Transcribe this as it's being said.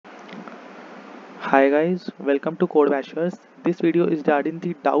Hi guys, welcome to Code Bashers. This video is regarding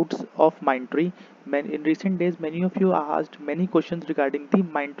the doubts of Mindtree. In recent days, many of you asked many questions regarding the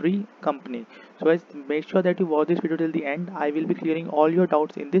Mindtree company. So guys, make sure that you watch this video till the end. I will be clearing all your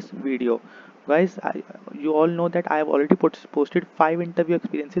doubts in this video. Guys, you all know that I have already posted 5 interview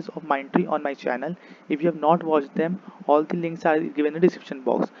experiences of Mindtree on my channel. If you have not watched them, all the links are given in the description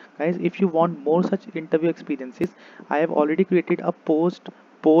box. Guys, if you want more such interview experiences, I have already created a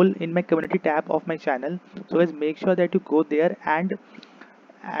poll in my community tab of my channel. So guys, make sure that you go there and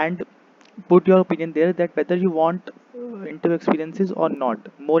put your opinion there that whether you want interview experiences or not,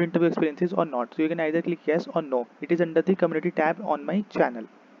 more interview experiences or not. So you can either click yes or no. It is under the community tab on my channel.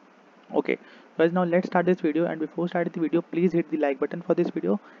 Okay, guys, now let's start this video. And before starting the video, please hit the like button for this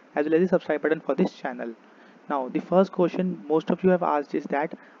video as well as the subscribe button for this channel. Now the first question most of you have asked is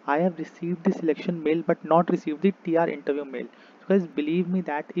that I have received the selection mail but not received the TR interview mail. So guys, believe me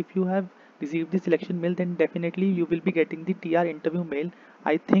that if you have received the selection mail, then definitely you will be getting the TR interview mail.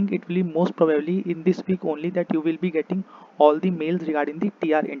 I think it will be most probably in this week only that you will be getting all the mails regarding the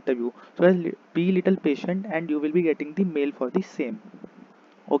TR interview. So guys, be little patient and you will be getting the mail for the same.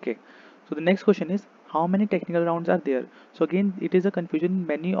 Okay, so the next question is how many technical rounds are there? So again, it is a confusion in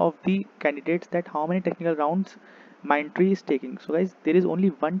many of the candidates that how many technical rounds Mindtree is taking. So guys, there is only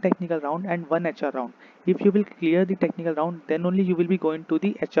one technical round and one HR round. If you will clear the technical round, then only you will be going to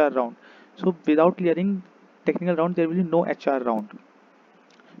the HR round. So without clearing technical round, there will be no HR round.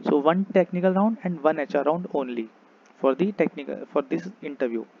 So one technical round and one HR round only for the technical for this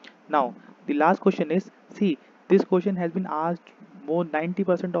interview. Now the last question is, see, this question has been asked more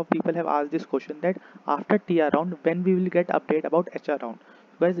 90% of people have asked this question that after TR round when we will get update about HR round.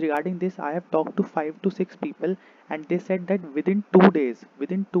 So guys, regarding this I have talked to 5 to 6 people and they said that within 2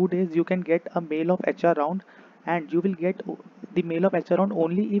 days you can get a mail of HR round, and you will get the mail of HR round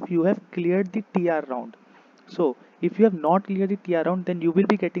only if you have cleared the TR round. So if you have not cleared the TR round, then you will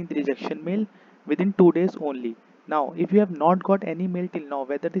be getting the rejection mail within 2 days only. Now, if you have not got any mail till now,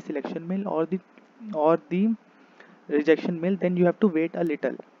 whether the selection mail or the rejection mail, then you have to wait a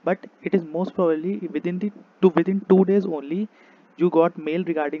little. But it is most probably within 2 days only you got mail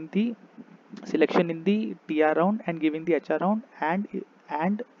regarding the selection in the TR round and giving the HR round,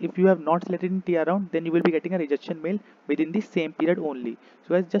 and if you have not selected in TR round, then you will be getting a rejection mail within the same period only.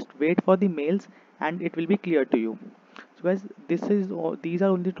 So guys, just wait for the mails and it will be clear to you. So guys, these are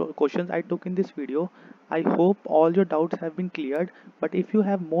only questions I took in this video. I hope all your doubts have been cleared, but if you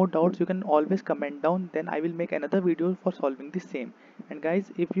have more doubts you can always comment down, then I will make another video for solving the same. And guys,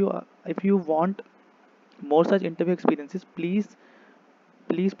 if you want more such interview experiences, please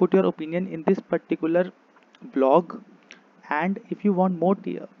put your opinion in this particular blog. And if you want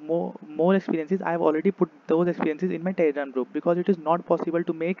more experiences, I have already put those experiences in my Telegram group, because it is not possible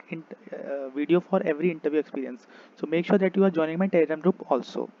to make video for every interview experience. So make sure that you are joining my Telegram group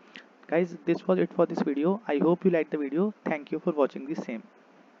also. Guys, this was it for this video. I hope you liked the video. Thank you for watching the same.